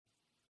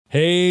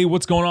Hey,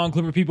 what's going on,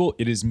 Clipper people?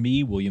 It is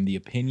me, William the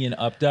Opinion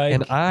Updike.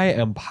 And I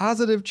am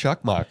positive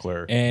Chuck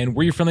Mockler. And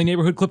we're your friendly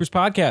neighborhood Clippers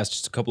podcast.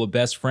 Just a couple of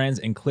best friends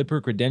and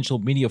Clipper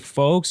credentialed media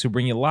folks who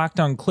bring you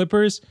Locked On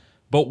Clippers.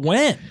 But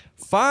when?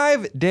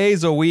 5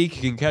 days a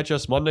week. You can catch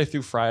us Monday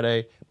through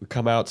Friday. We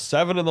come out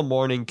 7 in the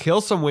morning, kill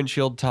some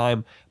windshield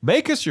time,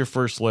 make us your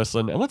first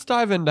listen, and let's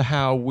dive into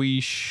how we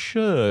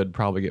should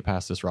probably get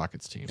past this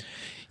Rockets team.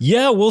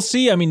 Yeah, we'll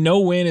see. I mean, no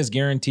win is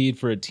guaranteed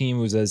for a team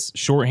who's as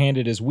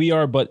shorthanded as we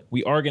are, but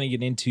we are going to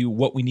get into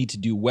what we need to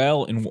do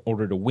well in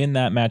order to win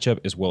that matchup,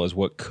 as well as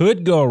what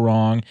could go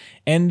wrong.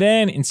 And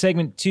then in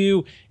segment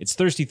 2, it's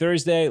Thirsty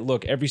Thursday.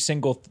 Look, every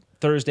single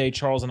Thursday,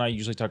 Charles and I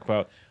usually talk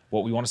about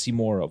what we want to see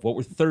more of, what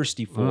we're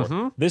thirsty for.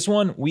 Mm-hmm. This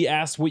one, we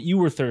asked what you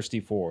were thirsty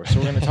for. So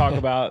we're going to talk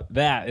about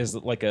that as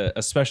like a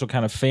special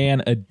kind of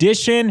fan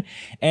edition.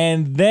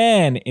 And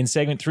then in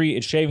segment 3,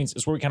 it's shavings.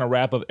 It's where we kind of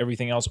wrap up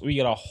everything else. We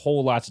got a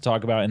whole lot to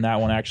talk about in that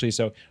one, actually.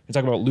 So we're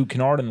talk about Luke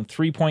Kennard and the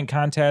three-point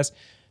contest.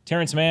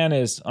 Terrence Mann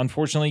is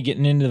unfortunately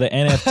getting into the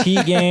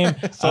NFT game.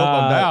 So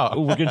bummed out.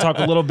 We're going to talk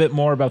a little bit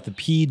more about the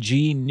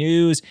PG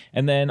news.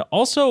 And then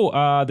also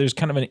there's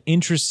kind of an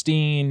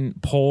interesting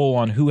poll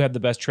on who had the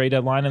best trade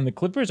deadline, and the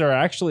Clippers are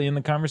actually in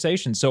the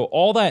conversation. So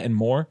all that and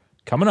more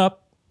coming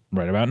up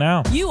right about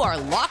now. You are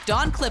Locked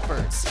On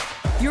Clippers,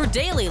 your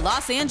daily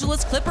Los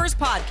Angeles Clippers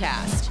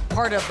podcast,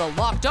 part of the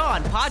Locked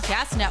On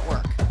Podcast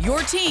Network,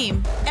 your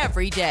team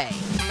every day.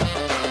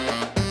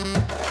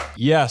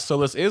 Yeah, so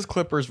this is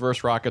Clippers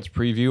versus Rockets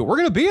preview. We're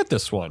going to be at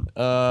this one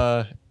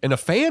in a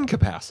fan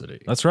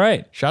capacity. That's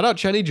right. Shout out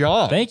Chenny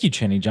John. Thank you,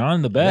 Chenny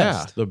John, the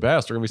best. Yeah, the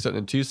best. We're going to be sitting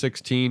in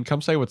 216.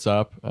 Come say what's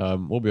up.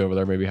 We'll be over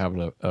there maybe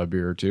having a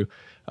beer or two.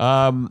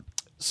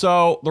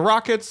 So the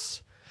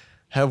Rockets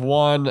have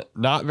won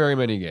not very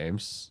many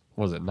games.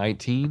 What was it,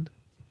 19?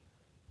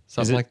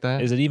 Something like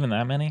that. Is it even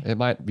that many? It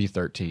might be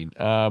 13.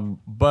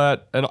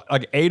 But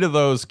like 8 of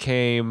those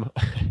came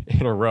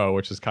in a row,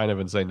 which is kind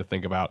of insane to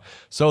think about.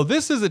 So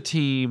this is a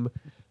team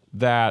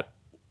that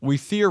we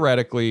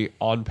theoretically,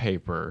 on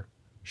paper,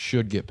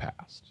 should get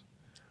past.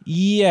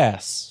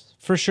 Yes,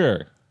 for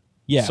sure.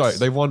 Yes. Sorry,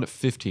 they've won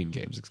 15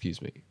 games,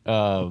 excuse me.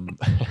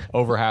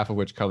 Over half of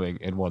which coming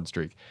in one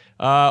streak.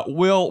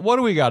 Will, what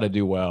do we got to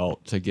do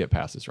well to get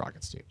past this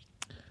Rockets team?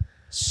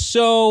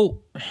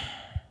 So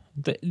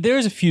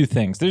there's a few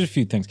things.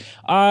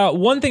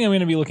 One thing I'm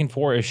going to be looking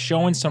for is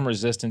showing some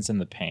resistance in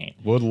the paint.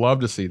 Would love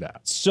to see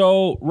that.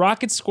 So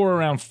Rockets score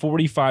around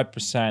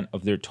 45%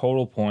 of their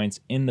total points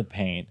in the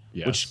paint,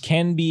 yes, which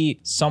can be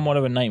somewhat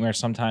of a nightmare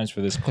sometimes for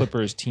this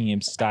Clippers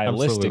team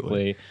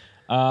stylistically.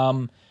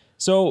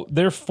 So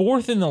they're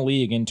 4th in the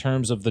league in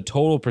terms of the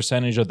total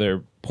percentage of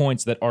their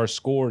points that are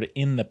scored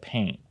in the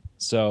paint.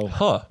 So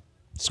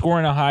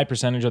scoring a high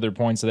percentage of their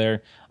points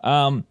there.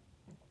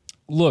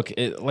 Look,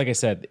 like I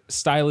said,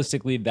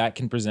 stylistically, that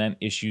can present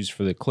issues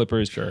for the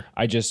Clippers. Sure.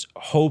 I just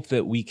hope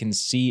that we can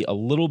see a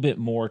little bit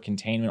more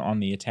containment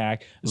on the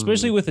attack,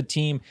 especially with a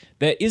team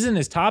that isn't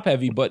as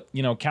top-heavy, but,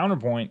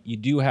 counterpoint, you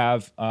do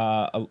have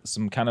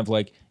some kind of,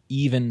 like,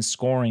 even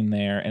scoring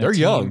there. And they're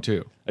young,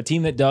 too. A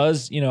team that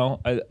does,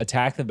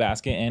 attack the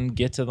basket and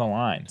get to the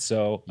line.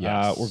 So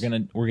yes,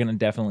 we're gonna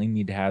definitely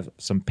need to have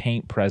some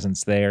paint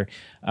presence there.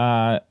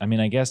 I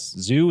guess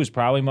Zoo is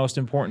probably most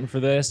important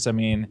for this.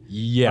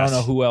 Yes. I don't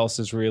know who else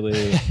is really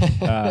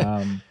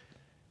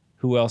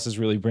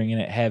bringing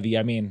it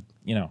heavy.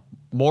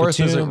 Morris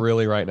Batum isn't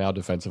really right now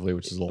defensively,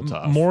 which is a little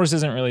tough. Morris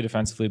isn't really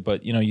defensively,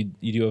 but you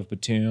do have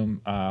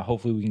Batum.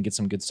 Hopefully we can get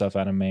some good stuff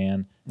out of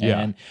Man.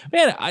 And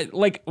man,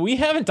 we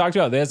haven't talked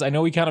about this. I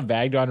know we kind of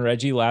bagged on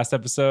Reggie last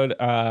episode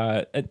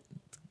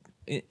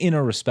in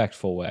a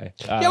respectful way.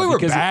 We were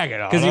bagging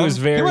on him because he was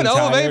very he went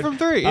tired. from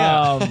 3.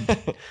 Yeah.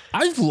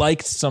 I've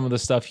liked some of the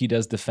stuff he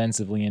does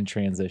defensively in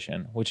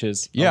transition, which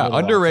is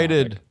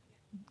underrated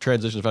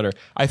transition defender.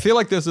 I feel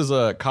like this is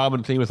a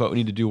common theme with what we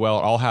need to do well.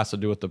 It all has to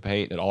do with the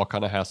paint. It all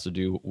kind of has to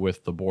do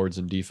with the boards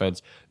and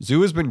defense.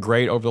 Zoo has been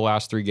great over the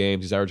last 3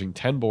 games. He's averaging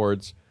 10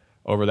 boards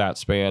over that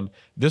span.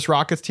 This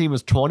Rockets team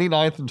is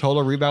 29th in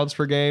total rebounds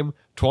per game,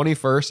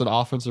 21st in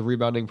offensive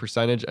rebounding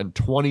percentage, and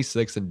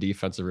 26th in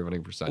defensive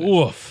rebounding percentage.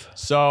 Oof.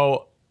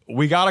 So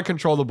we got to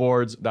control the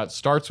boards. That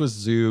starts with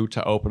Zoo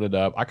to open it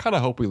up. I kind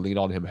of hope we lean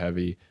on him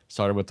heavy,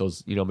 starting with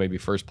those, maybe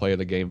first play of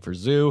the game for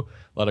Zoo,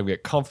 let him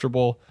get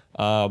comfortable.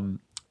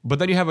 But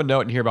then you have a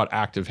note in here about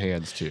active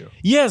hands too.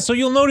 Yeah, so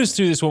you'll notice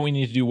through this what we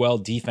need to do well.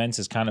 Defense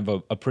is kind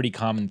of a pretty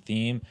common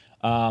theme.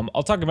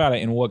 I'll talk about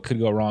it in what could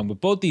go wrong,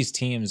 but both these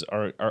teams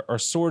are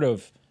sort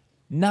of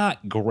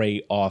not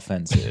great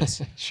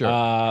offenses.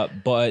 Sure.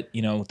 But,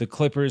 the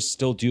Clippers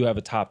still do have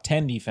a top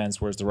 10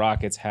 defense, whereas the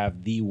Rockets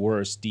have the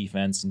worst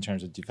defense in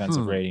terms of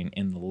defensive rating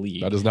in the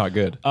league. That is not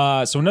good.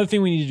 So another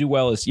thing we need to do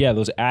well is,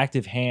 those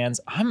active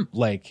hands. I'm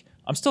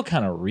I'm still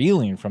kind of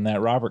reeling from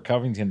that Robert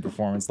Covington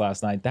performance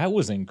last night. That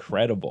was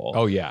incredible.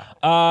 Oh, yeah.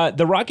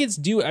 The Rockets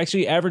do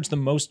actually average the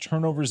most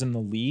turnovers in the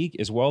league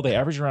as well. They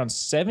average around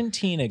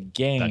 17 a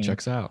game. That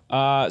checks out.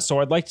 So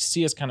I'd like to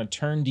see us kind of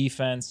turn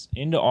defense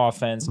into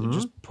offense and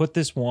just put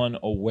this one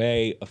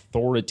away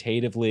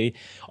authoritatively.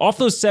 Off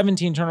those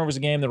 17 turnovers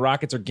a game, the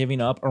Rockets are giving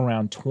up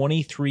around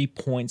 23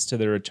 points to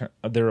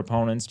their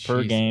opponents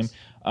per game.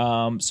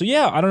 So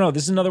yeah, I don't know.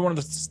 This is another one of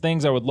the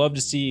things I would love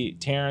to see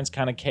Terrence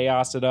kind of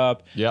chaos it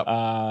up. Yep.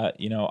 I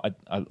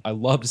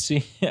love to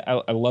see.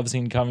 I love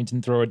seeing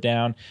Covington throw it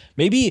down.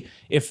 Maybe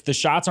if the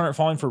shots aren't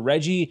falling for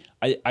Reggie,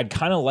 I'd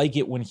kind of like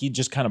it when he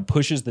just kind of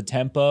pushes the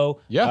tempo.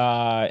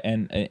 Yeah.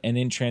 And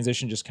in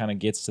transition just kind of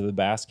gets to the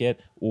basket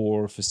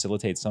or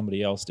facilitates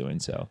somebody else doing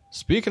so.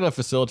 Speaking of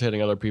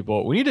facilitating other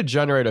people, we need to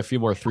generate a few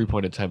more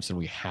 3-point attempts than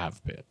we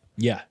have been.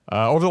 Yeah.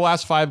 Over the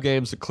last 5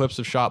 games, the Clips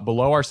have shot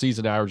below our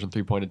season average in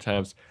 3-point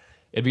attempts.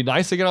 It'd be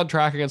nice to get on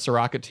track against the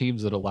Rocket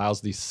teams that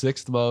allows the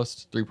 6th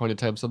most 3-point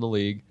attempts in the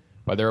league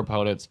by their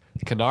opponents.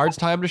 Kennard's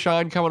time to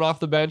shine coming off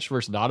the bench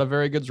versus not a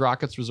very good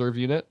Rockets reserve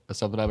unit. That's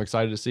something I'm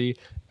excited to see.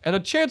 And a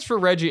chance for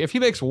Reggie. If he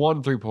makes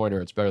 1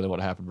 3-pointer, it's better than what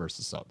happened versus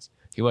the Suns.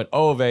 He went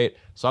 0 of 8,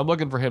 so I'm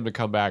looking for him to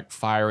come back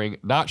firing.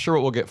 Not sure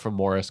what we'll get from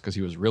Morris because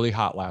he was really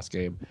hot last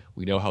game.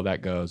 We know how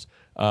that goes.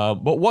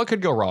 But what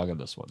could go wrong in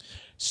this one?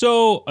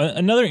 So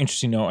another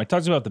interesting note, I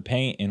talked about the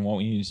paint and what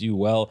we need to do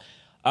well.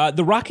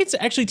 The Rockets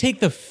actually take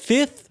the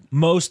 5th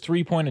most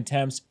 3-point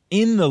attempts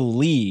in the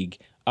league.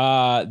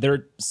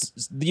 The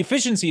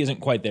efficiency isn't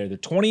quite there. They're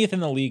 20th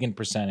in the league in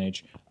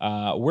percentage.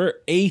 We're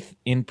 8th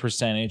in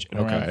percentage at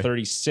around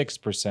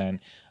 36%.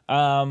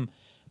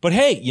 But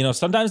hey,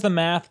 sometimes the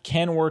math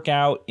can work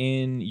out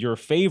in your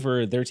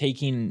favor. They're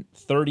taking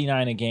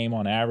 39 a game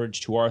on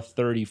average to our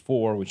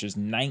 34, which is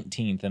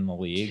 19th in the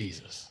league.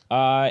 Jesus.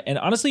 And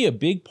honestly, a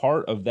big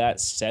part of that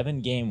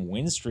 7-game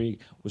win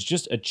streak was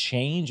just a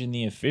change in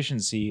the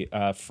efficiency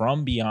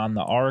from beyond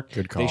the arc.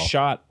 Good call. They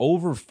shot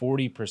over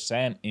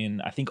 40% in,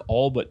 I think,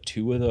 all but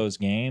 2 of those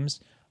games.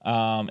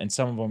 And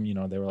some of them,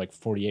 they were like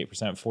 48%,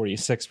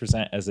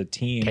 46% as a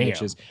team,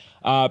 which is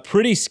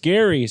pretty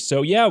scary.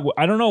 So, yeah,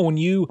 I don't know. When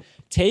you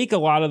take a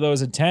lot of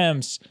those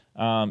attempts,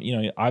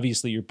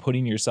 obviously you're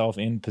putting yourself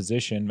in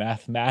position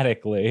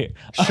mathematically.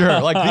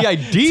 Sure, like the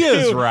idea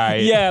is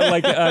right. Yeah,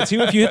 like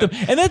to if you hit them.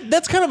 And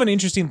that's kind of an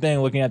interesting thing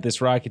looking at this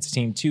Rockets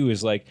team too,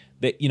 is like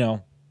that,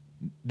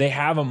 they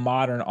have a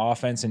modern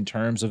offense in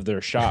terms of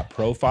their shot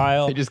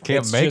profile. They just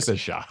can't make the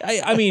shot.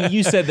 I mean,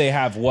 you said they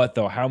have what,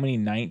 though? How many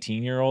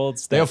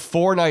 19-year-olds? They have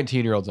 4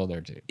 19-year-olds on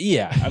their team.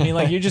 Yeah. I mean,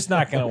 like, you're just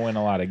not going to win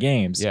a lot of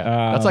games. Yeah.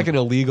 That's like an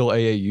illegal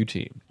AAU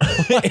team.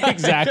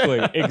 Exactly.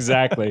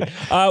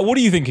 What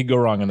do you think could go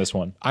wrong on this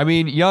one? I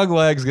mean, young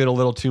legs get a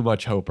little too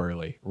much hope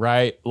early,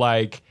 right?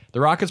 Like, the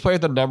Rockets play at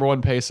the number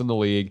 1 pace in the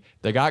league.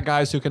 They got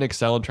guys who can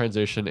excel in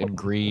transition in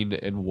Green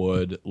and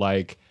Wood.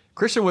 Like,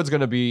 Christian Wood's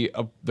going to be,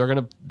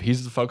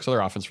 he's the focus of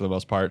their offense for the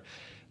most part.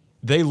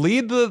 They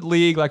lead the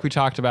league, like we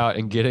talked about,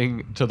 in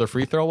getting to the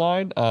free throw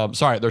line.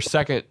 They're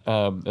second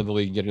in the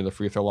league in getting to the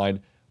free throw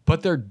line,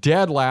 but they're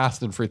dead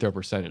last in free throw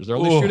percentage. They're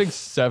only shooting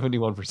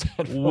 71%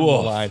 from the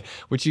line,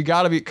 which you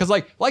got to be, because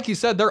like you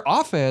said, their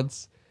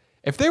offense,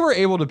 if they were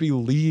able to be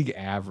league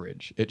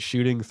average at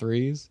shooting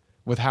threes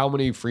with how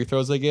many free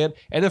throws they get,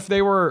 and if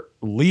they were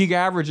league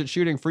average at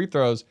shooting free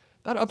throws,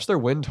 that ups their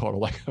win total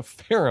like a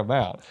fair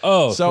amount.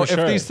 So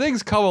if these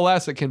things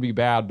coalesce, it can be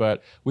bad,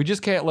 but we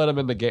just can't let them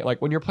in the game.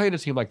 Like when you're playing a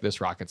team like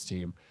this Rockets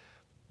team,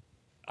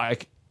 I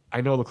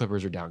know the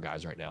Clippers are down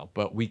guys right now,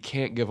 but we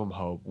can't give them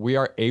hope. We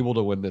are able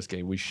to win this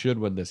game. We should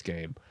win this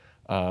game.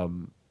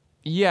 And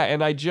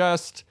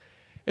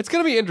it's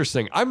going to be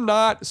interesting. I'm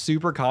not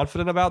super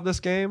confident about this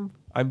game.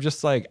 I'm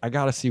just like, I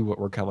got to see what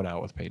we're coming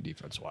out with paint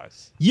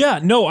defense-wise. Yeah,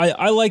 no,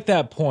 I like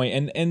that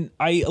point. And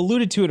I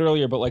alluded to it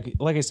earlier, but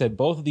like I said,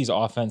 both of these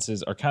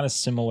offenses are kind of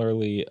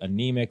similarly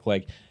anemic.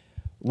 Like,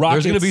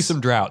 Rockets, there's going to be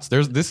some droughts.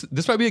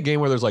 This might be a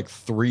game where there's like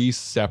 3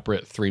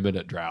 separate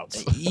 3-minute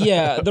droughts.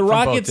 Yeah, the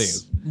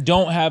Rockets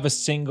don't have a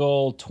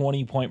single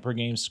 20-point per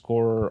game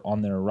scorer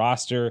on their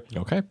roster.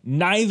 Okay.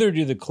 Neither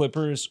do the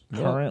Clippers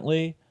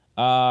currently.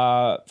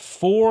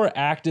 4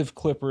 active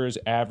Clippers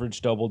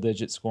average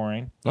double-digit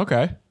scoring.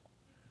 Okay.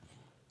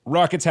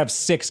 Rockets have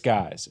 6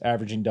 guys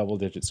averaging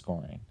double-digit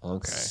scoring.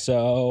 Okay.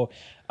 So,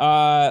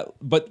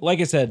 but like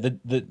I said,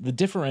 the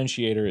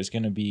differentiator is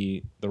going to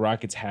be the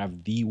Rockets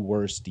have the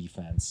worst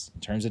defense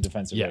in terms of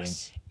defensive rating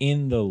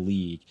in the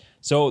league.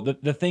 So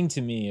the thing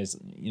to me is,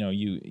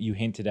 you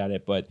hinted at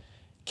it, but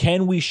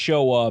can we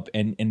show up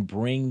and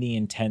bring the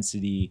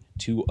intensity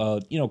to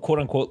a, quote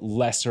unquote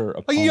lesser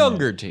opponent? A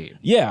younger team.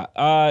 Yeah.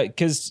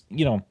 Because,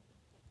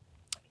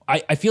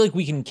 I feel like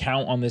we can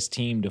count on this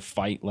team to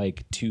fight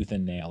like tooth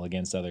and nail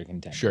against other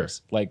contenders. Sure.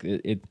 Like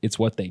it's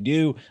what they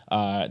do.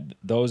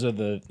 Those are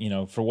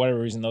the, for whatever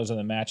reason, those are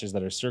the matches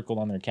that are circled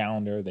on their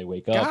calendar. They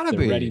wake up,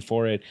 they're ready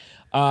for it.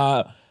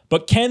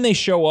 But can they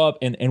show up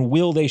and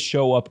will they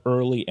show up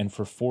early and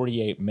for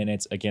 48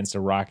 minutes against a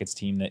Rockets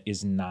team that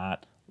is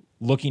not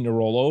looking to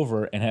roll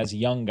over and has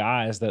young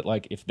guys that,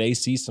 like, if they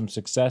see some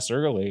success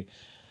early,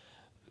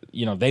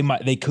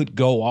 they could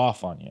go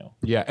off on you.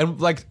 Yeah, and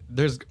like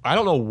I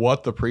don't know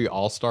what the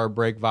pre-All-Star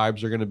break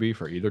vibes are going to be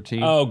for either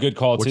team. Oh, good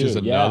call which too. is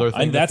another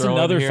thing. And that's to throw in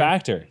another here.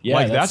 factor. Yeah,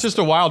 like that's just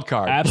a wild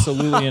card.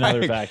 Absolutely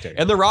another factor.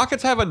 And the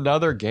Rockets have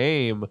another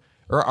game.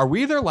 Or are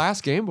we their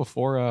last game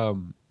before?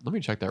 Let me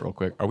check that real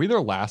quick. Are we their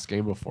last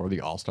game before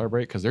the All-Star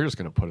break? Because they're just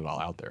going to put it all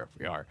out there if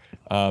we are.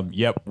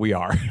 Yep, we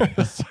are.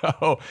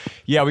 So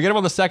yeah, we get them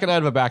on the second night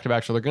of a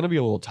back-to-back, so they're going to be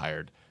a little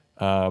tired.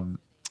 Young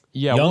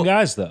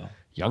guys though.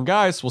 Young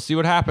guys, we'll see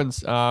what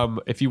happens.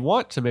 If you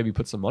want to maybe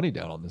put some money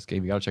down on this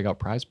game, you got to check out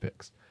Prize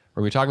Picks.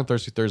 We're going to be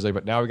talking Thursday,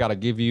 but now we got to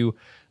give you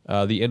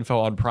the info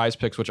on Prize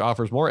Picks, which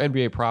offers more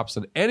NBA props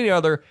than any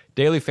other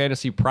daily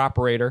fantasy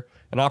prop-orator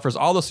and offers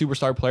all the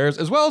superstar players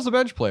as well as the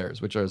bench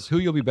players, which is who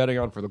you'll be betting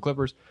on for the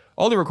Clippers.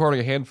 Only recording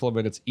a handful of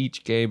minutes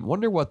each game.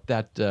 Wonder what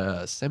that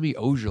Semi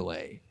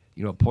Ojeleye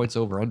points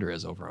over under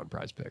is over on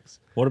Prize Picks.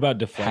 What about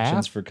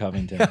deflections Half? for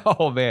Covington?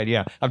 Oh, man,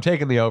 yeah. I'm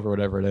taking the over,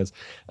 whatever it is.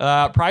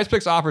 Prize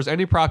Picks offers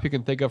any prop you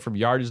can think of from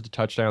yardage to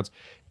touchdowns,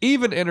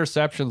 even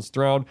interceptions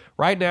thrown.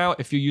 Right now,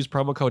 if you use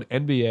promo code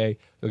NBA,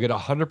 you'll get a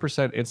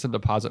 100% instant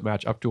deposit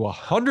match up to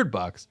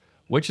 $100,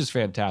 which is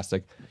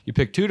fantastic. You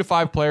pick 2 to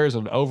 5 players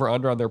and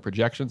over-under on their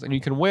projections, and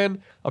you can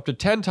win up to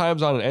 10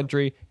 times on an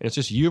entry, and it's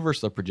just you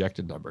versus the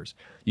projected numbers.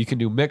 You can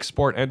do mixed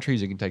sport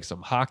entries. You can take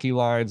some hockey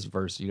lines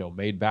versus,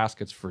 made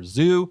baskets for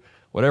zoo.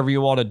 Whatever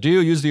you want to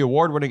do, use the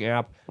award-winning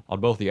app on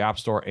both the App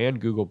Store and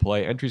Google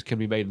Play. Entries can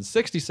be made in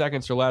 60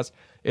 seconds or less.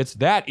 It's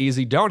that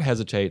easy. Don't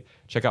hesitate.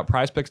 Check out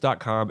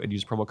prizepicks.com and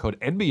use promo code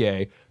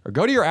NBA, or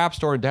go to your App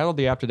Store and download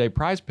the app today.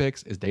 Prize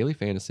Picks is daily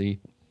fantasy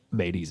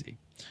made easy.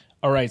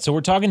 All right, so we're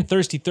talking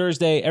Thirsty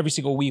Thursday. Every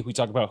single week we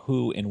talk about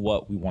who and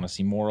what we want to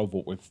see more of,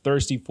 what we're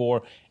thirsty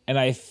for. And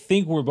I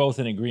think we're both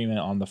in agreement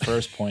on the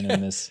first point in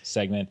this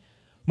segment.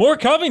 More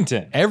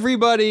Covington.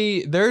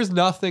 Everybody, there's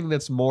nothing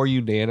that's more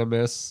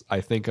unanimous,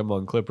 I think,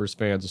 among Clippers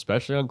fans,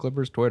 especially on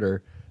Clippers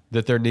Twitter,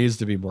 that there needs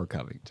to be more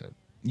Covington.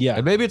 Yeah.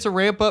 And maybe it's a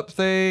ramp-up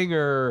thing,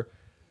 or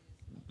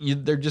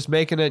they're just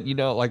making it,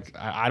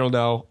 I don't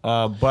know.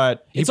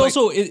 But he's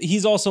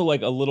also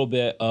like a little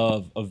bit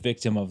of a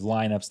victim of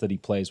lineups that he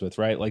plays with,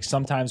 right? Like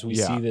sometimes we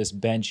see this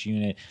bench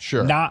unit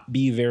not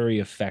be very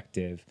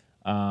effective.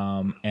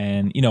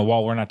 And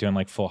while we're not doing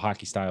like full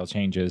hockey style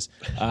changes,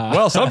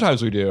 well,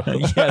 sometimes we do.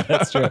 Yeah,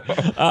 that's true.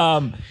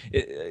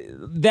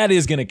 That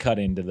is going to cut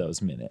into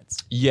those minutes.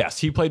 Yes,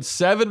 he played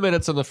 7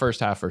 minutes in the first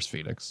half versus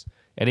Phoenix,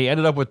 and he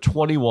ended up with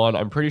 21.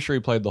 I'm pretty sure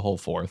he played the whole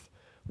fourth,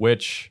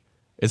 which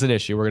is an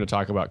issue. We're going to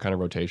talk about kind of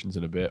rotations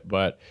in a bit,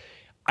 but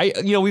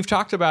we've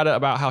talked about it,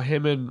 about how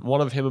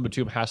one of him and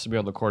Batum has to be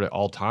on the court at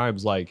all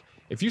times. Like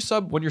when you're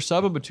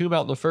subbing Batum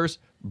out in the first,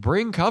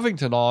 bring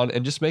Covington on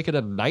and just make it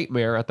a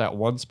nightmare at that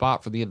one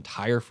spot for the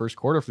entire first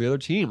quarter for the other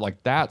team. Like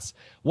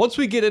once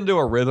we get into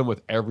a rhythm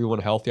with everyone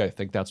healthy, I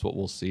think that's what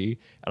we'll see,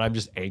 and I'm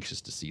just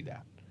anxious to see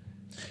that.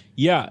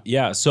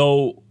 Yeah.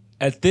 So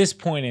at this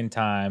point in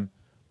time,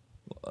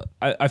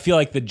 I feel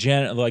like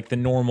the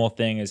normal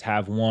thing is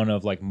have one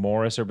of like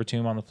Morris or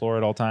Batum on the floor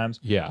at all times.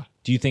 Yeah.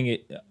 Do you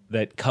think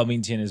that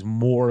Covington is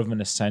more of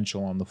an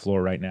essential on the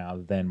floor right now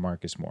than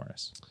Marcus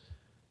Morris?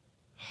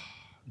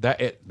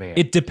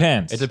 It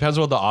depends. It depends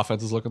on what the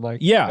offense is looking like.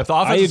 Yeah, if the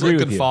offense is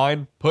looking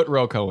fine, put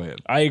Rocco in.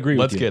 I agree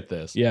with you. Let's get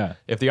this. Yeah.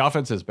 If the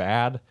offense is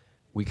bad,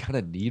 we kind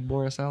of need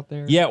Morris out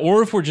there. Yeah,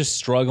 or if we're just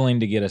struggling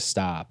to get a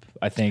stop,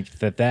 I think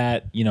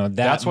that's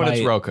when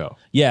it's Rocco.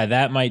 Yeah,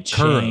 that might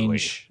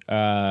change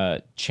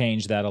that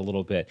a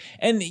little bit.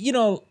 And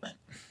the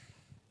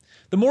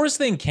Morris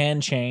thing can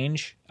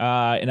change,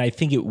 and I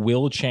think it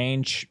will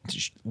change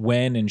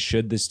when and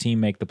should this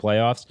team make the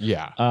playoffs.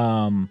 Yeah.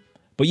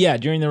 But yeah,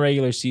 during the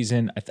regular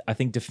season, I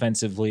think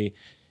defensively,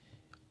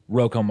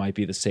 Rocco might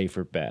be the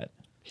safer bet.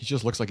 He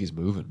just looks like he's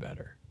moving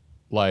better,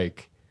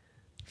 like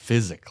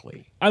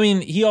physically. I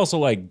mean, he also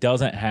like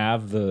doesn't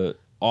have the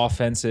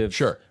offensive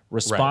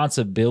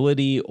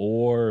responsibility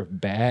or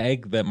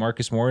bag that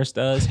Marcus Morris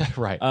does.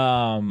 Right.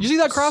 You see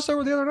that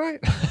crossover the other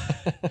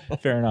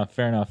night? Fair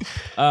enough.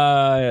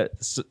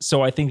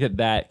 So I think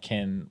that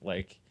can,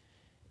 like,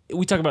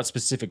 we talk about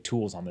specific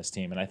tools on this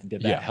team, and I think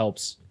that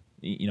helps.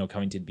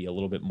 Covington be a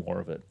little bit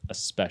more of a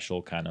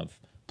special kind of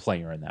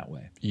player in that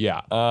way. Yeah.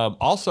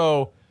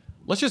 Also,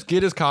 let's just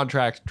get his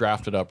contract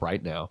drafted up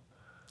right now.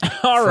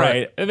 All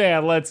right,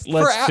 man. Let's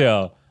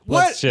chill.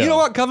 Let's chill. You know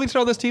what? Covington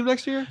on this team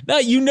next year?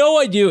 No,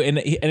 I do, and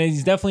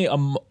he's definitely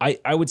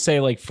I would say,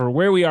 like, for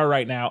where we are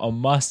right now, a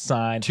must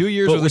sign. 2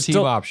 years with a team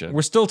option.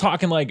 We're still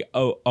talking like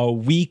a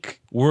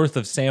week worth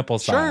of sample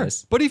size.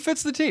 Sure, but he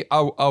fits the team.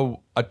 A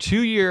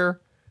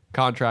 2-year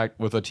contract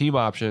with a team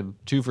option,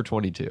 2 for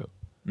 22.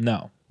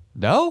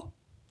 No,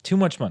 too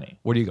much money.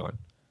 What are you going?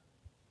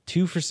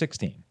 2 for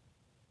 16.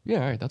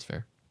 Yeah, all right, that's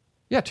fair.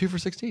 Yeah, 2 for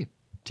 16.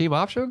 Team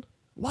option?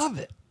 Love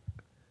it.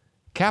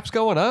 Cap's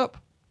going up.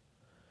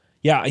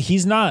 Yeah,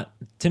 he's not,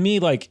 to me,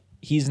 like,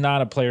 he's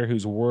not a player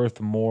who's worth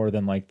more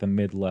than like the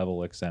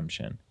mid-level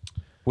exemption,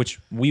 which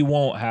we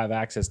won't have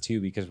access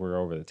to because we're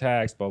over the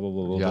tax, blah, blah,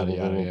 blah, blah,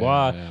 blah,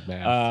 blah,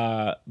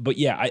 blah. But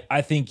yeah,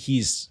 I think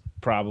he's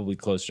probably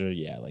closer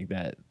to, like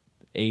that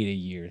 8 a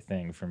year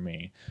thing for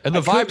me. And the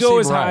I vibe could go seemed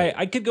as high. right.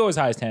 I could go as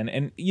high as 10.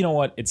 And you know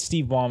what? It's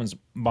Steve Ballmer's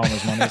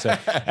money. So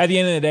at the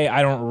end of the day,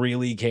 I don't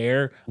really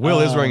care. Will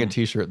is wearing a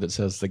T-shirt that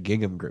says the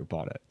Gingham Group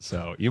on it,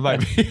 so you might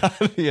be on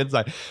the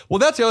inside. Well,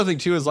 that's the other thing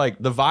too, is like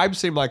the vibes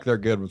seem like they're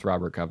good with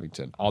Robert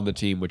Covington on the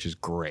team, which is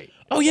great.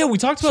 Oh yeah, we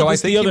talked about So I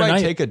this think the he other might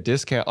night. take a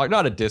discount, like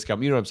not a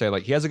discount, you know what I'm saying?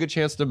 Like he has a good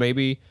chance to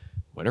maybe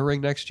win a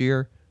ring next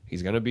year.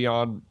 He's going to be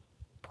on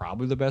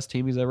probably the best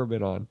team he's ever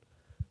been on.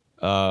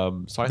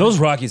 So Those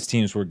Rockets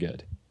teams were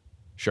good.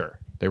 Sure,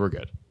 they were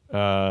good.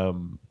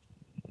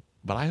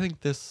 But I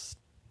think this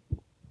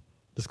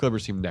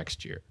Clippers team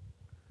next year,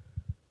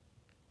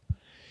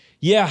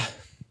 Yeah.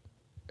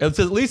 it's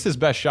at least his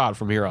best shot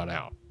from here on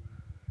out.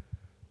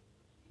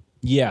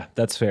 Yeah,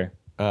 that's fair.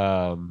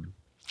 But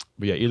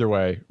yeah, either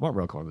way, want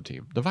Rocco on the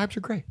team. The vibes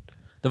are great.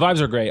 The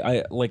vibes are great.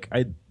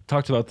 I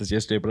talked about this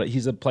yesterday, but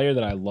he's a player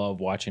that I love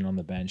watching on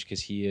the bench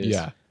because he is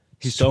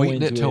He's so tweeting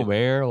into it to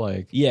Omer,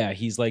 like Yeah,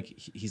 he's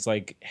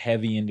like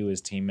heavy into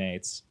his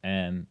teammates,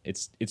 and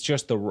it's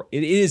just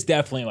it is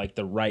definitely like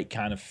the right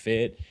kind of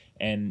fit,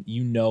 and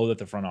you know that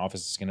the front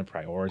office is going to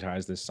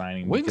prioritize this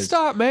signing.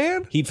 Wingstop,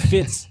 man. He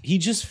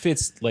just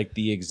fits like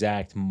the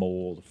exact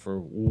mold for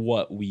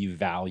what we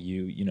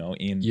value,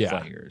 in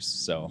players.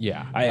 So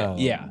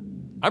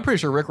I'm pretty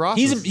sure Rick Ross.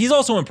 He's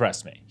also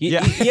impressed me. He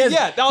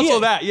has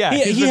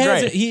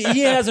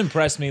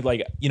impressed me.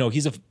 Like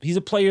he's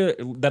a player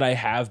that I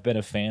have been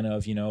a fan of.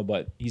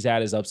 But he's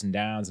had his ups and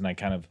downs, and I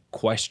kind of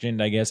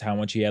questioned, I guess, how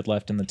much he had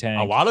left in the tank.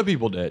 A lot of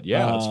people did.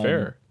 Yeah, that's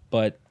fair.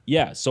 But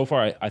yeah, so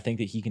far I think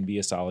that he can be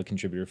a solid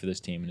contributor for this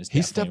team, and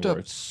he stepped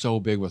up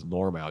so big with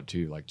Norm out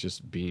too, like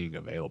just being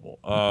available.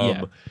 All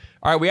Yeah.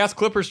 right, we asked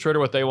Clippers Twitter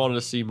what they wanted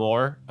to see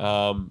more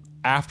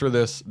after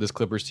this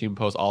Clippers team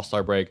post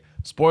All-Star break.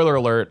 Spoiler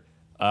alert: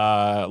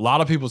 a lot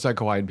of people said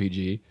Kawhi and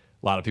PG.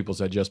 A lot of people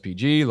said just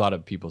PG. A lot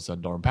of people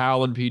said Norm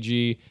Powell and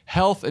PG.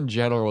 Health in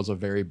general was a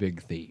very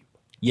big theme.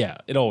 Yeah,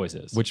 it always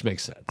is. Which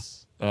makes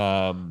sense.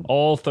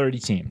 All 30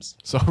 teams.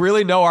 So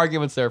really no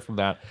arguments there from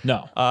that.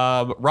 No.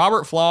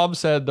 Robert Flom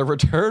said the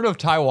return of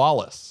Ty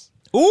Wallace.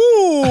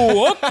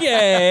 Ooh,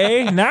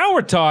 okay. Now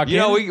we're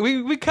talking.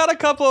 We cut a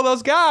couple of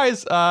those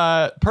guys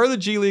per the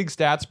G League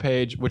stats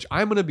page, which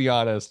I'm going to be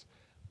honest,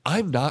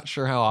 I'm not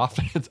sure how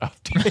often it's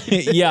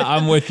updated. Yeah,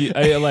 I'm with you.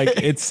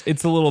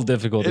 It's a little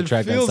difficult to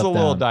track that stuff down. It feels a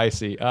little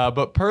dicey.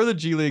 But per the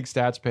G League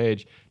stats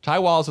page, Ty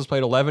Wallace has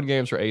played 11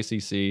 games for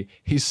ACC.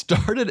 He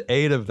started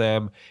 8 of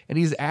them, and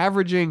he's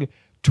averaging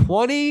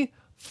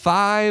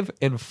 25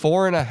 and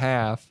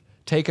 4.5,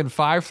 taking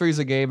 5 threes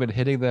a game and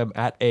hitting them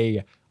at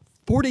a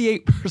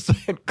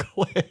 48%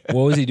 clip.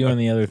 What was he doing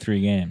the other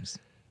 3 games?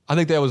 I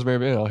think that was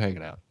maybe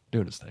hanging out,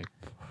 doing his thing.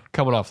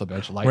 Coming off the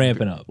bench,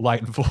 ramping up,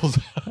 lighting fools.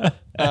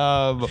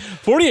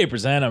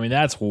 48%. I mean,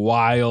 that's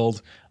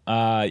wild.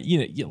 I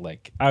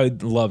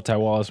would love Ty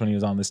Wallace when he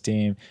was on this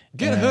team.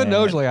 Get Hood and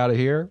Ojale out of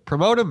here.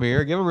 Promote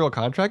Amir. Give him a real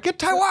contract. Get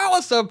Ty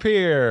Wallace up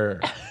here.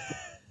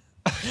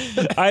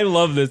 I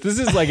love this. This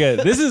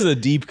is a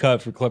deep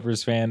cut for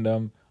Clippers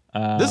fandom.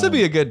 This would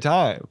be a good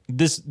time.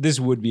 This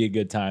would be a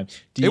good time.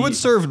 It would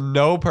serve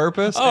no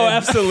purpose. Oh,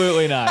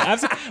 absolutely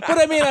not.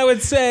 But I mean, I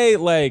would say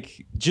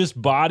just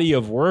body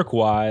of work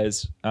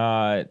wise,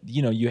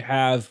 you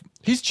have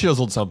he's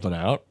chiseled something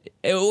out,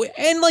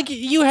 and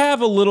you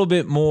have a little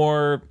bit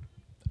more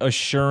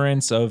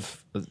assurance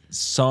of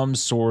some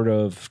sort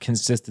of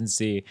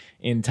consistency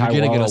in Ty You're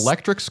getting Wallace an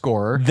electric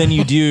scorer than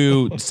you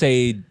do,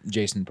 say,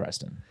 Jason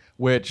Preston.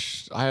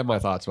 Which I have my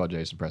thoughts about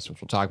Jason Preston,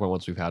 which we'll talk about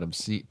once we've had him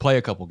play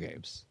a couple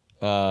games.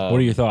 What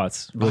are your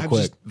thoughts, real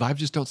quick? Vibes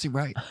just don't seem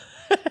right.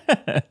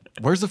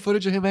 Where's the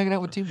footage of him hanging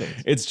out with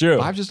teammates? It's true.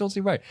 Vibes just don't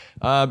seem right.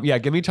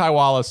 Give me Ty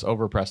Wallace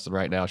over Preston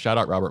right now. Shout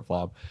out Robert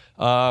Flom.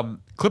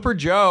 Clipper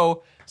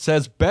Joe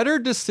says, better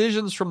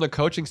decisions from the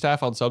coaching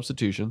staff on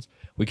substitutions.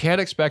 We can't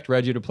expect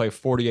Reggie to play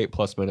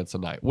 48-plus minutes a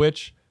night,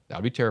 which that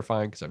would be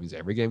terrifying because that means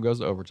every game goes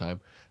to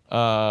overtime.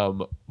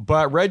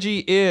 But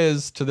Reggie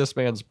is, to this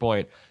man's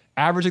point,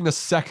 averaging the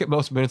second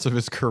most minutes of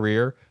his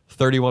career,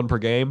 31 per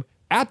game,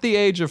 at the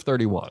age of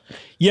 31.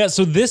 Yeah,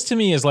 so this to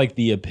me is like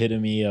the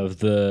epitome of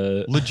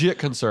the legit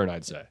concern,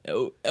 I'd say.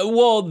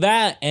 Well,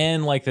 that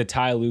and the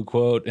Ty Lue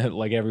quote,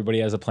 like everybody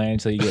has a plan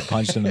until you get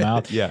punched in the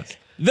mouth. Yes.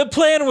 The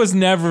plan was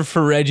never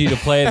for Reggie to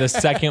play the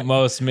second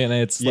most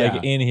minutes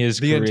in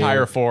his career. The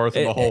entire fourth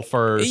and the whole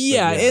first.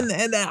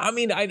 And I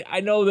mean,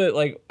 I know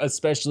that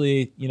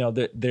especially,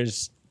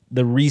 there's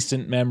the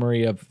recent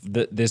memory of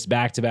this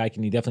back-to-back,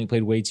 and he definitely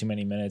played way too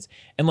many minutes.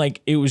 And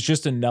it was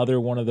just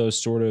another one of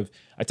those sort of,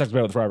 I talked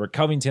about it with Robert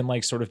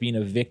Covington, sort of being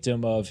a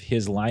victim of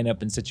his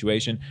lineup and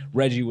situation.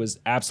 Reggie was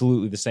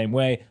absolutely the same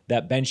way.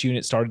 That bench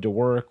unit started to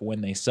work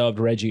when they subbed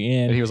Reggie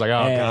in. And he was like,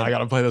 oh, God, I got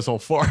to play this whole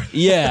fourth.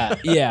 Yeah.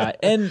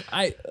 And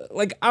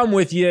I'm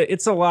with you.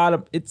 It's a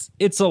lot,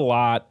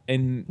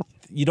 and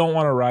you don't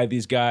want to ride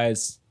these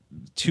guys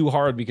too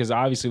hard because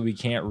obviously we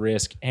can't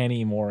risk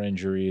any more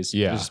injuries.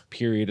 Yeah. This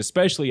period,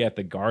 especially at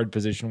the guard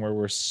position where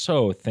we're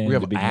so thin We to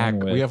have begin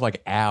with. we have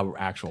like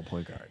actual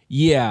point guard.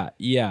 Yeah.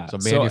 It's a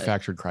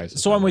manufactured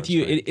crisis. So I'm with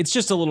you. It's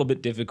just a little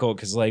bit difficult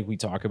because, like we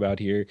talk about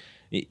here,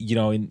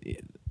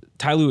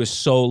 Ty Lue is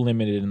so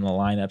limited in the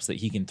lineups that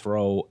he can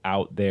throw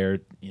out there,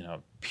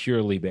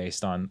 purely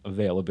based on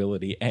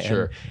availability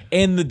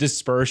and the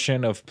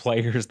dispersion of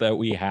players that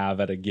we have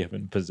at a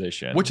given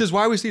position. Which is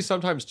why we see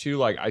sometimes too,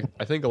 like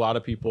I think a lot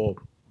of people,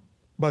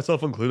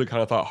 myself included,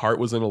 kind of thought Hart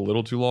was in a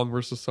little too long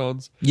versus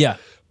Suns. Yeah.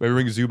 Maybe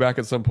bring Zoo back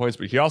at some points,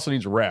 but he also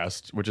needs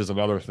rest, which is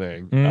another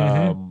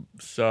thing.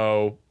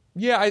 So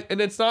yeah, and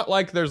it's not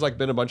like there's like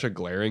been a bunch of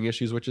glaring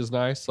issues, which is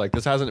nice. Like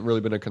this hasn't really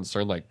been a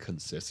concern like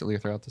consistently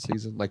throughout the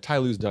season. Like Ty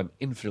Lue's done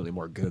infinitely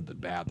more good than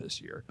bad this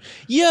year.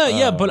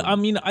 Yeah, but I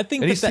mean, I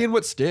think and he's seeing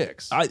what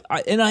sticks.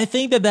 I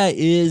think that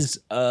is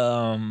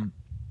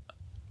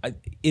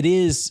it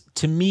is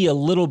to me a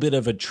little bit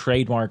of a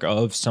trademark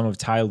of some of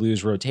Ty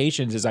Lue's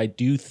rotations. Is I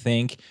do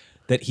think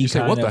that he you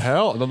say, what the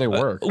hell? And then they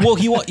work. Well,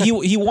 he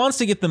wants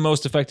to get the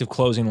most effective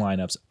closing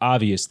lineups,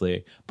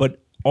 obviously,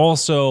 but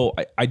also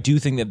I do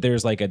think that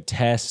there's like a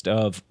test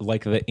of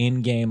like the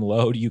in-game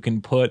load you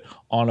can put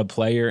on a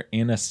player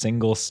in a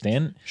single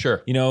stint.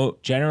 Sure.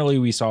 Generally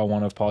we saw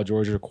one of Paul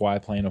George or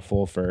Kawhi playing a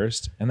full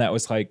first, and that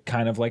was like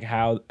kind of like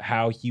how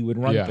he would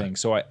run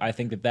things. So I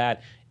think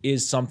that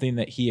is something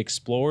that he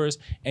explores,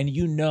 and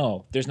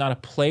there's not a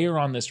player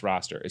on this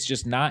roster. It's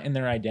just not in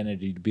their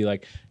identity to be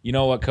like, you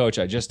know what, coach,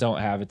 I just don't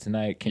have it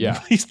tonight. Can you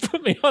please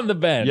put me on the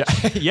bench?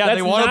 Yeah,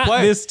 they want to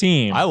play. This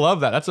team. I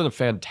love that. That's a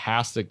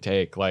fantastic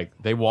take. Like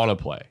they want to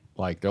play.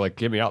 Like they're like,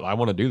 get me out. I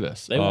want to do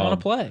this. They want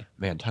to play.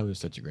 Man, Tyler's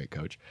such a great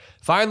coach.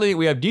 Finally,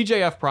 we have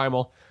DJF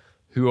Primal,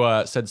 who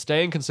said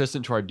staying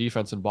consistent to our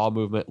defense and ball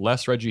movement,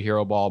 less Reggie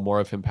Hero ball, more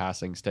of him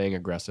passing, staying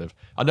aggressive.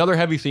 Another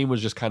heavy theme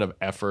was just kind of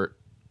effort,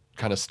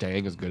 kind of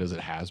staying as good as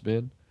it has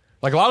been.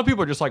 Like a lot of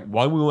people are just like,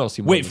 why do we want to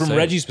see more? Wait, from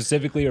Reggie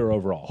specifically or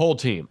overall? Whole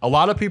team. A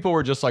lot of people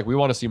were just like, we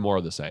want to see more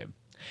of the same.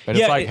 And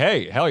it's like,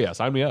 hey, hell yeah,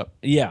 sign me up.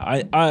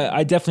 Yeah,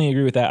 I definitely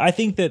agree with that. I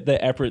think that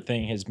the effort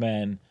thing has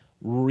been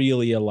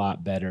really a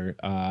lot better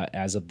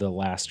as of the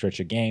last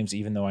stretch of games,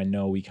 even though I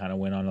know we kind of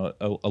went on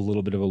a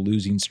little bit of a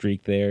losing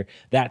streak there.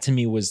 That to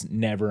me was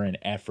never an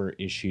effort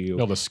issue.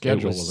 No, the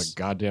schedule was a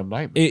goddamn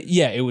nightmare.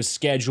 It was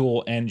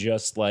schedule and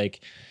just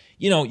like,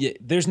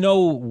 there's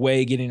no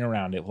way getting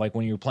around it. Like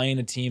when you're playing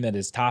a team that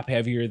is top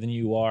heavier than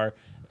you are,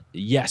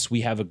 yes,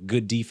 we have a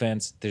good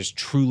defense. There's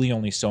truly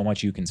only so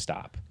much you can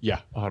stop.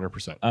 Yeah,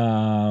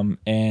 100%.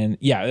 And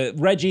yeah,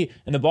 Reggie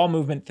and the ball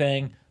movement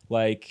thing,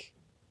 like,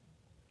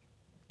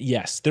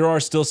 yes, there are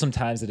still some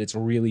times that it's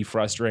really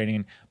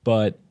frustrating,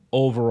 but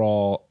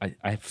overall,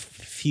 I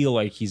feel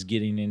like he's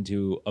getting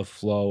into a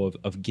flow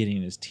of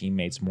getting his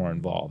teammates more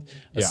involved.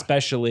 Yeah.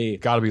 Especially...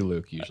 Got to be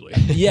Luke, usually.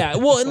 Yeah,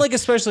 well, and like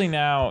especially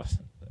now...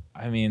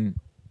 I mean,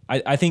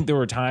 I think there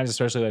were times,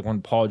 especially like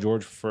when Paul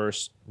George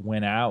first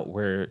went out,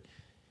 where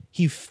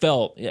he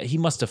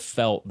must have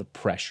felt the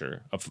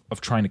pressure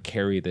of trying to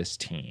carry this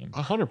team.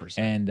 100%.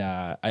 And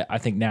I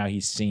think now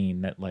he's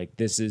seen that like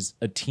this is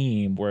a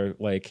team where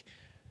like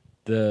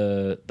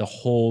the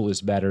whole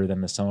is better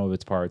than the sum of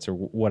its parts, or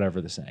whatever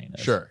the saying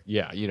is. Sure.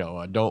 Yeah.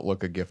 Don't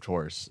look a gift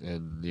horse,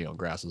 and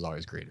grass is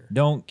always greener.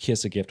 Don't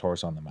kiss a gift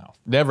horse on the mouth.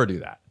 Never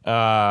do that.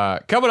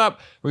 Coming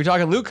up, we're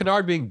talking Luke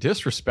Kennard being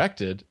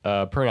disrespected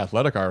per an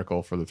Athletic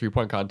article for the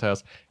 3-point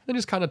contest, and then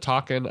just kind of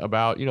talking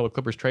about the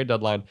Clippers trade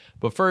deadline.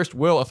 But first,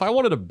 Will, if I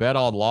wanted to bet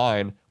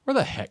online, where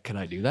the heck can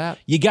I do that?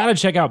 You got to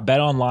check out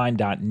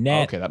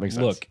betonline.net. Okay, that makes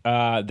sense.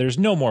 Look, there's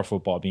no more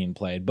football being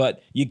played,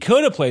 but you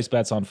could have placed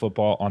bets on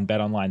football on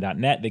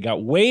betonline.net. They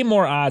got way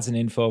more odds and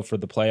info for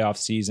the playoff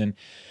season.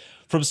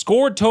 From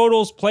scored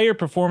totals, player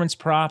performance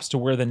props, to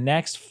where the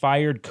next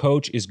fired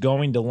coach is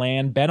going to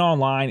land,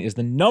 BetOnline is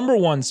the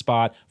 #1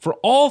 spot for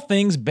all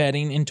things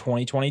betting in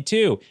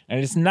 2022.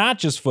 And it's not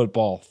just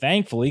football,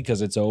 thankfully,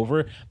 because it's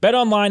over.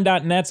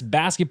 BetOnline.net's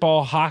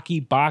basketball, hockey,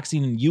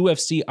 boxing, and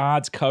UFC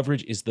odds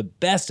coverage is the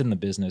best in the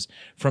business.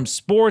 From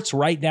sports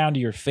right down to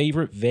your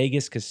favorite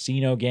Vegas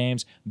casino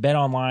games,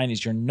 BetOnline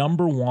is your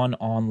 #1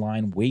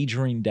 online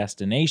wagering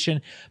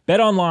destination.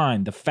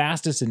 BetOnline, the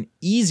fastest and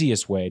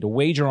easiest way to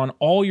wager on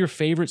all your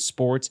favorite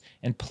sports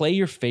and play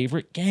your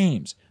favorite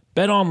games.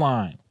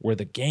 BetOnline, where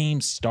the game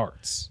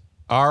starts.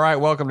 All right,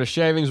 welcome to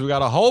Shavings. We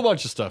got a whole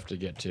bunch of stuff to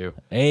get to.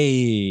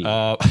 Hey.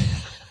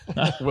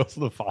 What's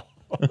the fall?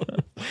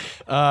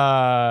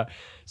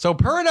 So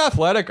per an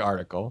Athletic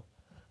article,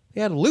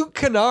 they had Luke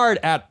Kennard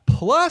at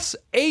plus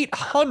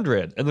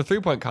 800 in the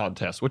 3-point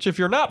contest, which if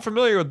you're not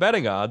familiar with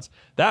betting odds,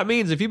 that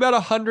means if you bet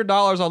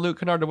 $100 on Luke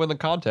Kennard to win the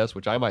contest,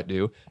 which I might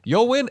do,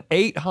 you'll win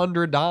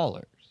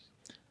 $800.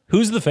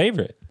 Who's the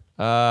favorite?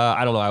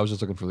 I don't know. I was just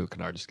looking for Luke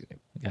Kennard. Just kidding.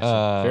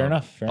 Gotcha. Fair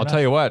enough. I'll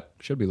tell you what.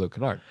 Should be Luke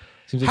Kennard.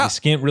 Seems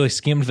like you really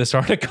skimmed this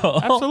article.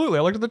 Absolutely.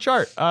 I looked at the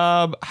chart.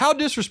 How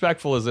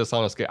disrespectful is this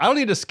on a scale? I don't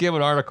need to skim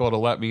an article to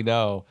let me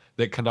know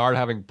that Kennard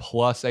having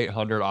plus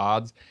 800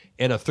 odds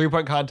in a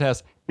 3-point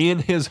contest in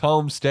his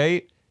home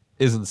state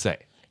is insane.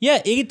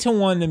 Yeah,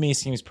 8-1 to me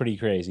seems pretty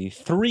crazy.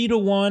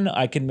 3-1,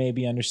 I can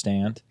maybe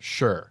understand.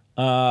 Sure.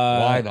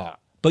 Why not?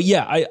 But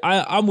yeah,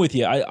 I'm with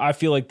you. I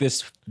feel like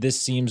this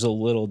seems a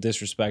little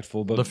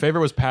disrespectful. But The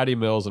favorite was Patty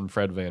Mills and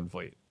Fred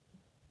VanVleet.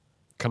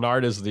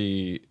 Kennard has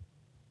the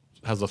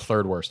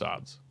third worst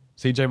odds.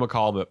 CJ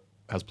McCollum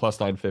has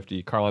plus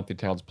 950. Karl Anthony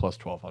Towns plus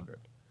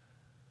 1200.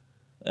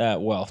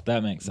 Well,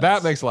 that makes sense.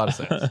 That makes a lot of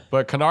sense.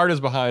 But Kennard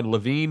is behind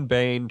Levine,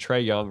 Bain,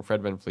 Trae Young,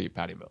 Fred VanVleet,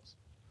 Patty Mills.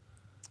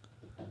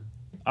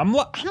 I'm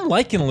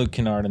liking Luke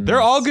Kennard in this. They're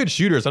all good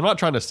shooters. I'm not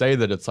trying to say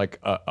that it's like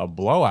a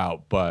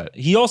blowout, but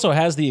He also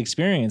has the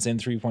experience in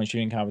 3-point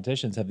shooting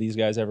competitions. Have these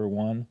guys ever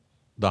won?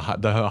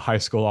 the high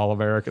school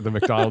All-American, the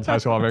McDonald's high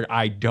school All-American,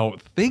 I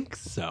don't think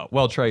so.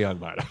 Well, Trae Young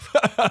might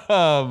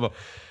have.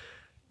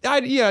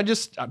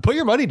 Just put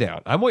your money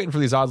down. I'm waiting for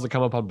these odds to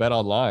come up on Bet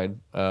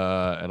Online,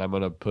 and I'm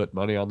going to put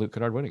money on Luke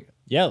Kennard winning it.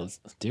 Yeah, let's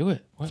do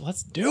it.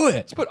 Let's do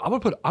it. I'm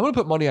gonna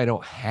put money I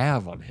don't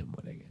have on him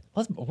winning it.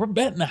 We're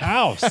betting the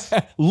house.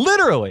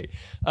 Literally.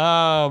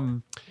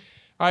 All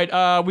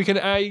right. You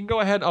can go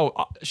ahead.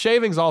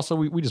 Shavings also.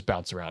 We just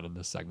bounce around in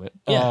this segment.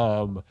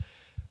 Yeah.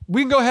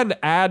 We can go ahead and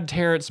add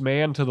Terrence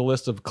Mann to the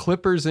list of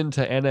Clippers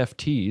into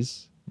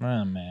NFTs.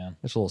 Oh man,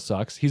 Which a little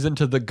sucks. He's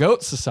into the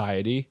Goat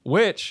Society,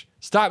 which,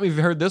 stop me if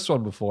you've heard this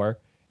one before.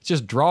 It's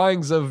just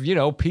drawings of,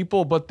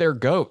 people, but they're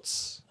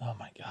goats. oh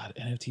my god,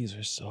 NFTs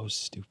are so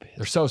stupid.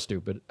 They're so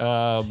stupid.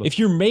 If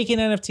you're making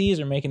NFTs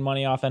or making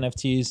money off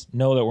NFTs,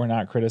 know that we're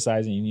not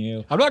criticizing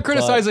you. I'm not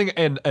criticizing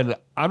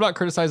I'm not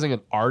criticizing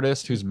an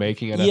artist who's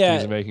making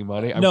NFTs and making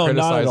money. I'm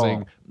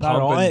criticizing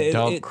pump and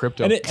dump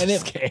crypto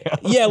scams.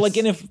 Yeah,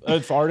 and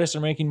if artists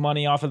are making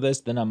money off of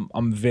this, then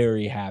I'm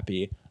very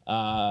happy.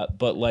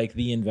 But like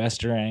the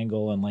investor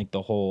angle and like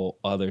the whole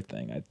other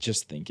thing, I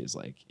just think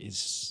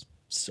is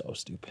so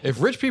stupid.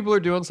 If rich people are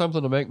doing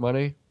something to make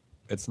money,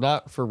 it's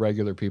not for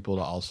regular people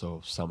to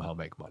also somehow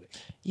make money.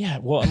 Yeah,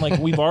 well, and like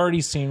we've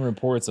already seen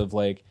reports of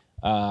like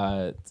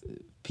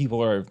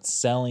people are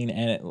selling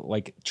and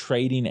like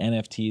trading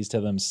NFTs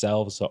to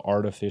themselves to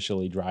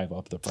artificially drive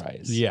up the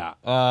price. Yeah.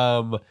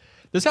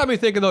 This had me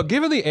thinking though,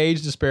 given the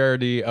age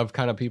disparity of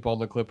kind of people on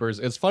the Clippers,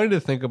 it's funny to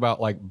think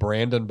about like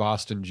Brandon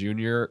Boston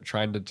Jr.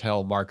 trying to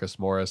tell Marcus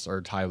Morris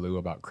or Ty Lue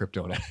about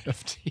crypto and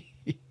NFT.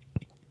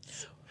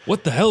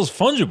 What the hell is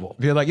fungible?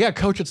 Be like, yeah,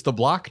 coach, it's the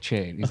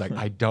blockchain. He's like,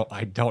 I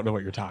don't know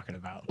what you're talking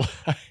about.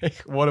 Like,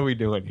 what are we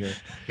doing here?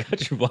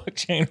 Got your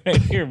blockchain right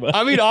here, bud.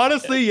 I mean,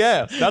 honestly,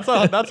 yes. That's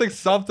like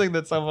something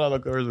that someone on the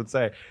Clippers would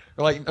say.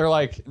 Or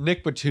like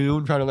Nick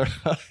Batum trying to learn.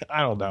 I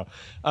don't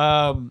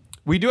know.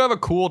 We do have a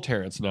cool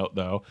Terrence note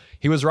though.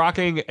 He was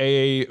rocking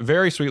a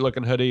very sweet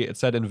looking hoodie. It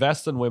said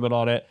 "Invest in Women"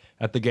 on it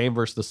at the game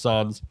versus the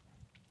Suns.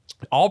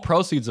 All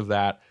proceeds of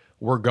that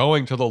were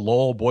going to the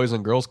Lowell Boys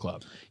and Girls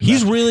Club.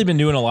 He's really been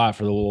doing a lot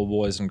for the Lowell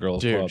Boys and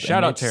Girls Club.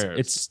 Shout out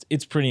Terrence.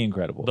 It's pretty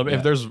incredible.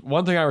 If there's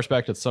one thing I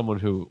respect, it's someone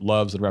who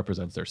loves and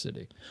represents their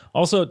city.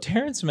 Also,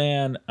 Terrence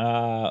Mann,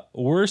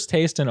 worst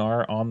taste in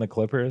art on the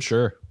Clippers.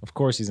 Sure. Of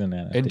course he's in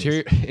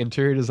NFTs.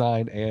 Interior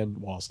design and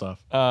wall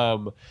stuff.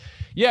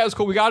 Yeah, it was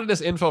cool. We got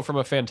this info from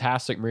a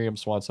fantastic Miriam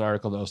Swanson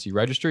article in the OC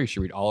Registry. You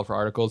should read all of her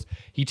articles.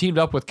 He teamed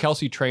up with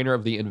Kelsey Trainer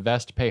of the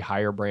Invest Pay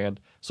Hire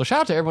brand. So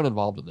shout out to everyone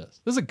involved in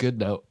this. This is a good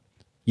note.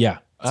 Yeah,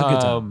 it's a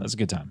good time. That's a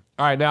good time.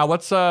 All right, now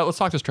let's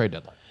talk this trade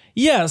deadline.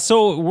 Yeah,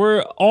 so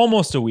we're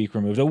almost a week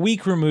removed. A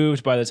week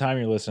removed by the time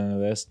you're listening to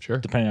this. Sure.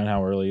 Depending on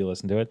how early you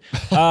listen to it.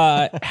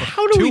 How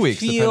do 2 we weeks,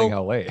 feel? depending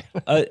how late.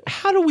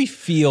 How do we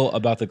feel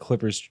about the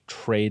Clippers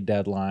trade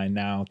deadline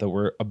now that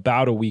we're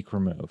about a week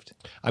removed?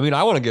 I mean,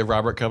 I want to give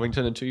Robert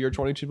Covington a 2-year,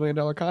 $22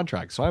 million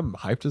contract, so I'm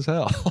hyped as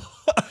hell.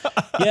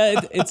 Yeah,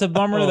 it's a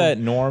bummer that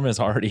Norm is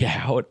already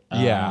out.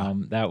 Yeah.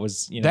 That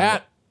was,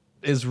 that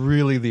is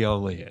really the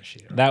only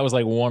issue. That was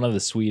like one of the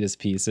sweetest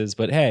pieces,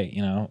 but hey,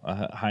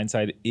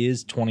 hindsight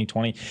is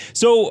 2020.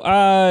 So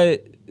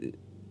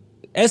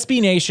SB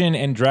Nation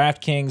and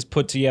DraftKings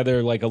put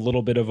together like a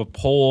little bit of a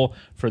poll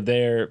for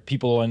their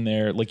people in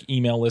their like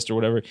email list or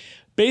whatever,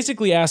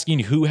 basically asking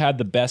who had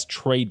the best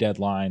trade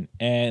deadline.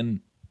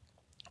 And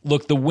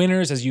look, the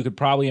winners, as you could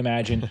probably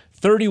imagine,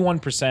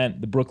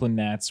 31%, the Brooklyn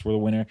Nets were the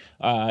winner.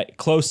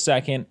 Close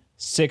second,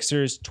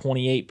 Sixers,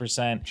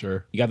 28%.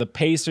 Sure. You got the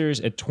Pacers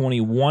at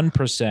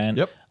 21%.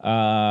 Yep.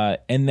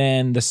 And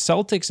then the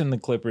Celtics and the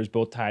Clippers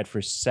both tied for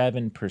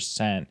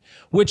 7%,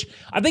 which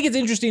I think it's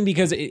interesting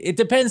because it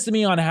depends to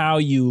me on how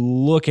you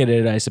look at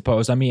it, I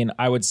suppose. I mean,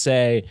 I would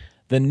say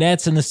the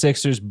Nets and the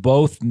Sixers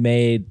both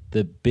made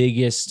the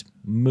biggest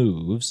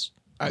moves.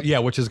 Yeah,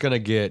 which is going to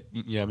get,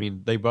 I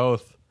mean, they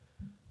both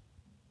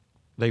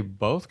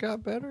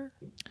got better.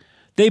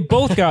 They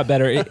both got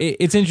better.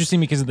 It's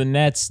interesting because the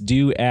Nets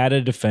do add a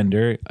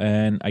defender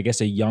and I guess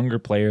a younger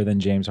player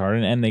than James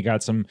Harden, and they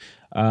got some,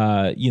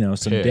 some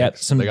Picks.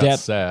 depth. Some they got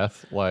depth.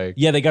 Seth,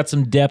 they got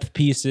some depth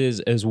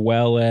pieces as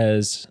well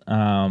as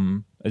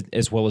some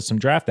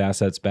draft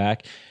assets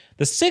back.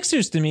 The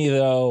Sixers, to me,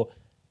 though,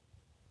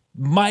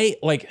 might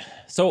I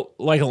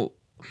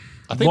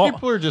think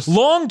people are just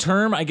long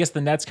term. I guess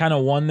the Nets kind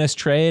of won this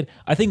trade.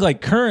 I think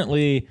like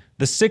currently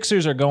the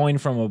Sixers are going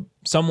from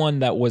someone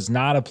that was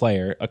not a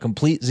player, a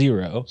complete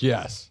zero,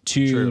 Yes.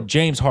 to true.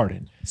 James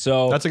Harden.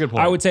 So That's a good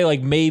point. I would say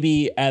like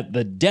maybe at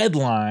the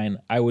deadline,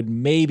 I would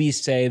maybe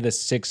say the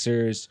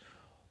Sixers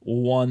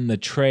won the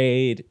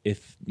trade.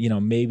 If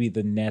maybe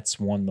the Nets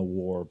won the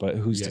war, but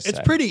who's to say?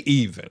 It's pretty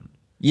even.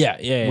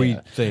 Yeah. We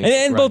think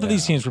and right both of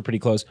these now. teams were pretty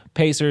close.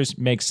 Pacers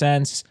make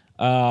sense.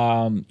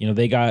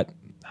 They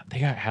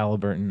got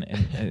Halliburton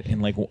in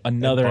like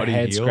another Buddy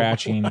head Hield.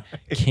 scratching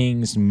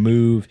Kings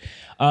move.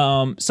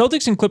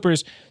 Celtics and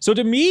Clippers. So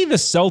to me, the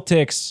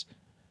Celtics,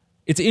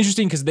 it's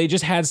interesting because they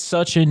just had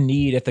such a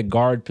need at the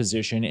guard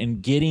position,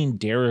 and getting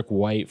Derek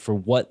White for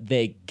what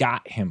they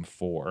got him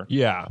for.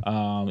 Yeah.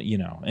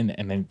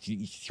 And then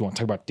you want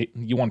to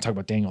talk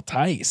about Daniel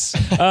Tice.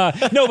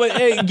 No,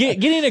 but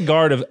getting a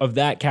guard of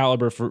that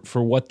caliber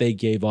for what they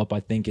gave up,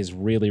 I think is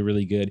really,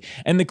 really good.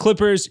 And the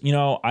Clippers, you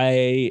have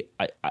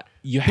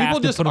People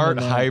to just put them aren't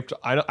in there. hyped.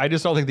 I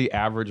just don't think the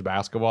average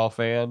basketball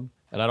fan,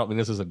 and I don't mean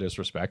this as a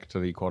disrespect to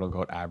the quote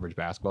unquote average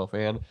basketball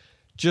fan,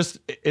 just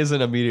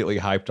isn't immediately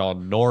hyped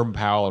on Norm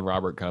Powell and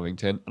Robert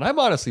Covington. And I'm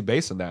honestly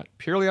basing that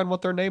purely on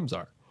what their names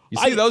are. You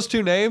see those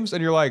two names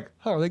and you're like,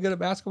 are they good at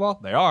basketball?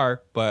 They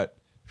are, but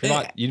if you're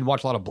not, you didn't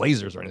watch a lot of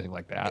Blazers or anything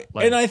like that.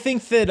 And I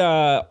think that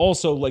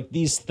also like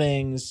these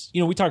things,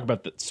 we talk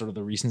about sort of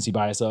the recency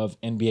bias of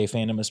NBA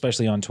fandom,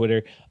 especially on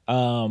Twitter.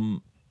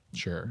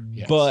 Sure.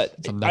 Yes. But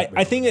It's a nightmare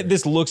I think over that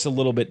this looks a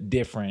little bit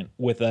different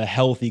with a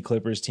healthy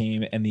Clippers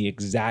team and the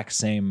exact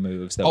same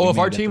moves. That if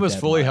our team was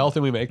fully healthy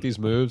and we make these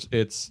moves,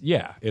 it's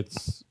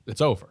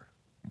over.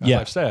 As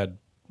I've said,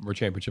 we're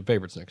championship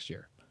favorites next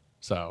year.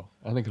 So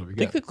I think it'll be I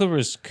think good. the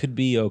Clippers could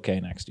be okay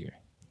next year.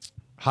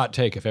 Hot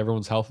take, if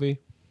everyone's healthy,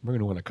 we're going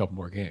to win a couple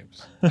more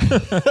games.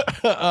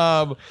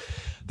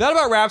 That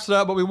about wraps it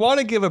up, but we want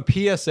to give a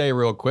PSA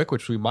real quick,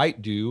 which we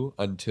might do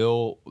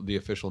until the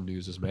official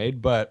news is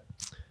made. But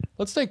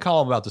let's stay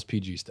calm about this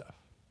PG stuff.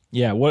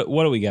 Yeah, what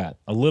do we got?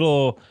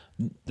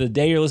 The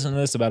day you're listening to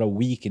this, about a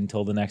week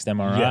until the next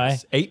MRI.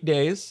 Yes, 8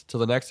 days till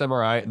the next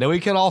MRI. And then we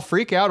can all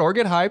freak out or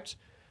get hyped.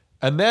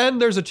 And then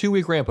there's a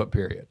 2-week ramp-up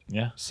period.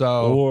 Yeah.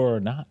 So or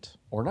not.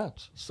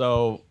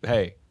 So,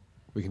 hey,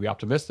 we can be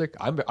optimistic.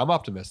 I'm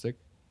optimistic,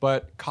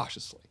 but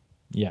cautiously.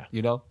 Yeah.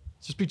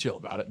 Just be chill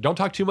about it. Don't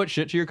talk too much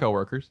shit to your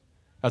coworkers,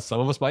 as some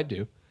of us might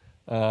do.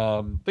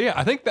 But yeah,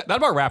 I think that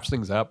about wraps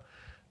things up.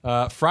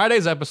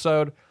 Friday's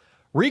episode,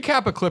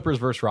 recap of Clippers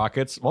versus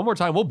Rockets. One more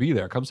time, we'll be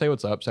there. Come say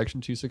what's up,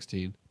 Section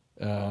 216.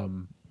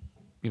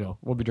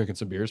 We'll be drinking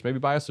some beers. Maybe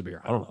buy us a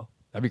beer. I don't know.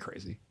 That'd be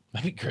crazy.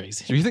 That'd be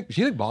crazy. Do you think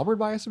Ballmer would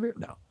buy us a beer?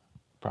 No,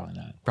 Probably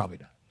not. probably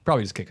not.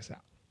 Probably just kick us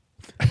out.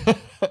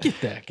 Get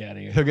the heck out of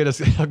here. He'll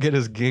get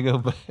his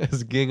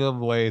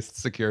gingham laced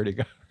security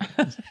guard.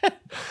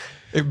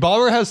 If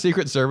Ballmer has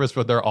Secret Service,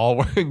 but they're all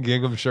wearing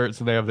gingham shirts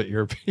and they have the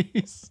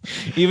earpiece.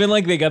 Even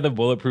like they got the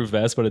bulletproof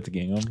vest, but it's a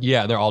gingham.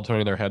 Yeah, they're all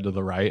turning their head to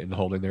the right and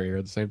holding their ear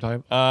at the same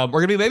time. We're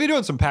going to be maybe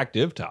doing some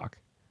Pac-Div talk.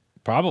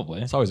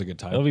 Probably. It's always a good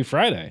time. It'll be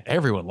Friday.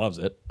 Everyone loves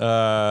it.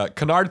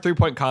 Kennard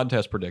 3-point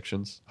contest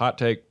predictions. Hot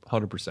take,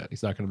 100%.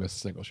 He's not going to miss a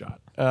single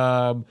shot.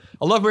 I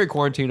love Mary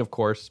Quarantine, of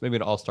course. Maybe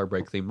an All-Star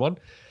break themed one.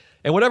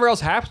 And whatever else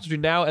happens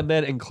between now and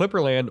then in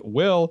Clipperland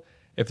will...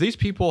 If these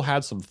people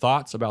had some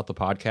thoughts about the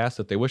podcast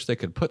that they wish they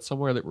could put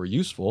somewhere that were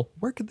useful,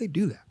 where could they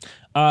do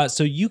that?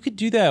 So you could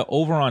do that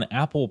over on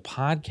Apple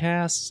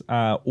Podcasts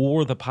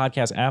or the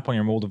podcast app on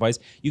your mobile device.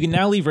 You can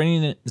now leave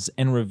ratings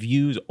and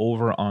reviews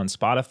over on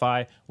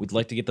Spotify. We'd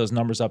like to get those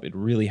numbers up. It'd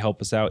really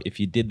help us out if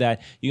you did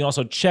that. You can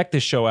also check the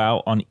show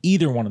out on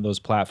either one of those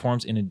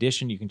platforms. In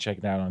addition, you can check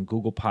it out on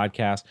Google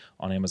Podcasts,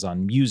 on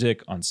Amazon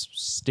Music, on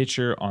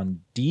Stitcher,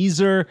 on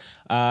Deezer.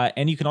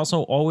 And you can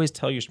also always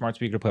tell your smart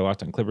speaker to play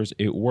Locked On Clippers.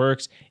 It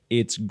works.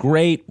 It's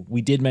great.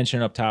 We did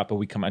mention it up top, but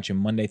we come at you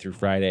Monday through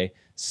Friday,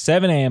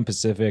 7 a.m.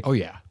 Pacific. Oh,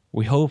 yeah.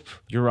 We hope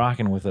you're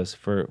rocking with us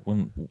for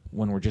when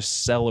we're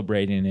just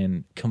celebrating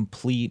in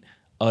complete,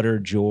 utter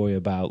joy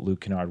about Luke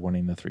Kennard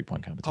winning the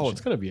 3-point competition. Oh,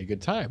 it's going to be a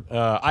good time.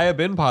 I have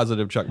been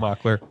positive, Chuck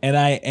Mockler. And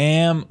I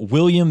am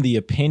William the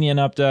Opinion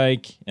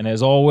Updike. And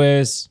as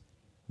always,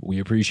 we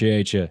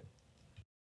appreciate you.